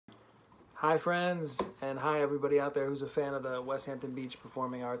Hi friends, and hi everybody out there who's a fan of the West Hampton Beach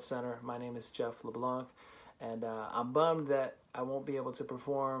Performing Arts Center. My name is Jeff LeBlanc, and I'm bummed that I won't be able to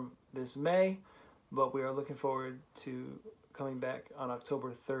perform this May, but we are looking forward to coming back on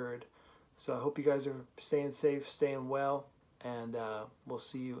October 3rd. So I hope you guys are staying safe, staying well, and we'll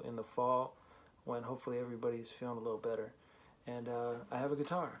see you in the fall when hopefully everybody's feeling a little better. And I have a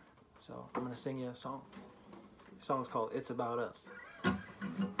guitar, so I'm going to sing you a song. The song's called It's About Us.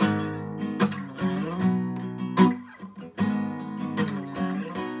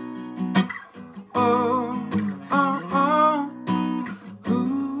 Oh, oh, oh,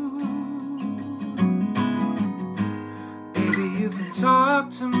 ooh. Baby, you can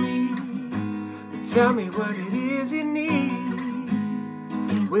talk to me and tell me what it is you need.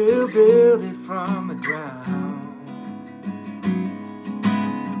 We'll build it from the ground.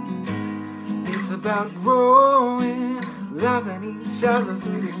 It's about growing, loving each other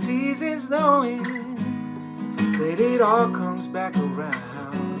through the seasons, knowing that it all comes back around.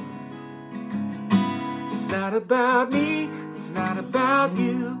 It's not about me, it's not about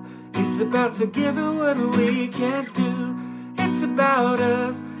you. It's about together what we can't do. It's about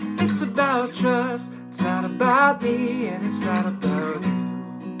us, it's about trust. It's not about me and it's not about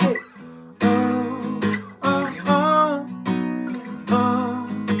you. Hey. Oh, oh, oh, oh,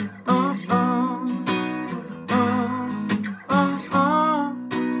 oh, oh, oh, oh,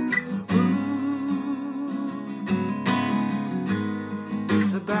 ooh.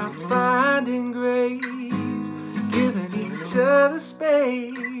 It's about finding grace, giving each other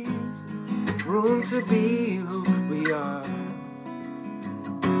space, room to be who we are.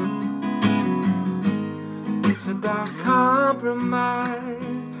 It's about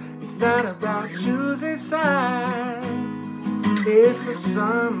compromise, it's not about choosing sides. It's the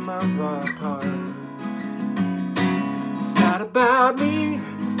sum of our parts. It's not about me,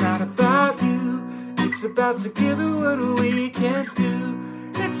 it's not about you. It's about together what we can't do.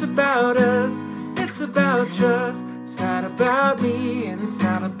 It's about us, it's about trust. It's not about me and it's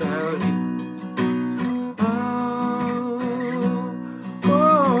not about you. Oh, oh,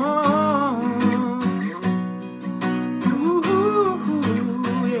 ooh,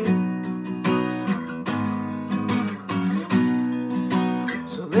 yeah.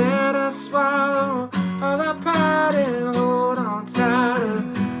 So let us swallow all our pride and hold on tighter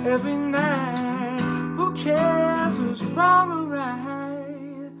every night. Who cares who's wrong or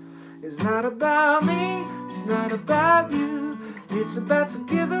right? It's not about me, it's not about you. It's about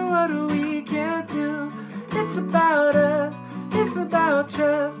together what we can't do. It's about us, it's about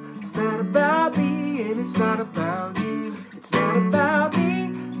trust. It's not about me and it's not about you. It's not about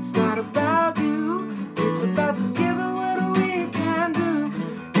me, it's not about you. It's about together what we can do.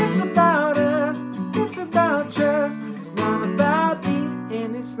 It's about us, it's about trust. It's not about me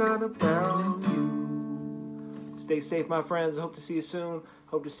and it's not about you. Stay safe, my friends. Hope to see you soon.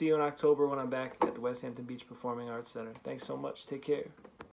 Hope to see you in October when I'm back at the West Hampton Beach Performing Arts Center. Thanks so much. Take care.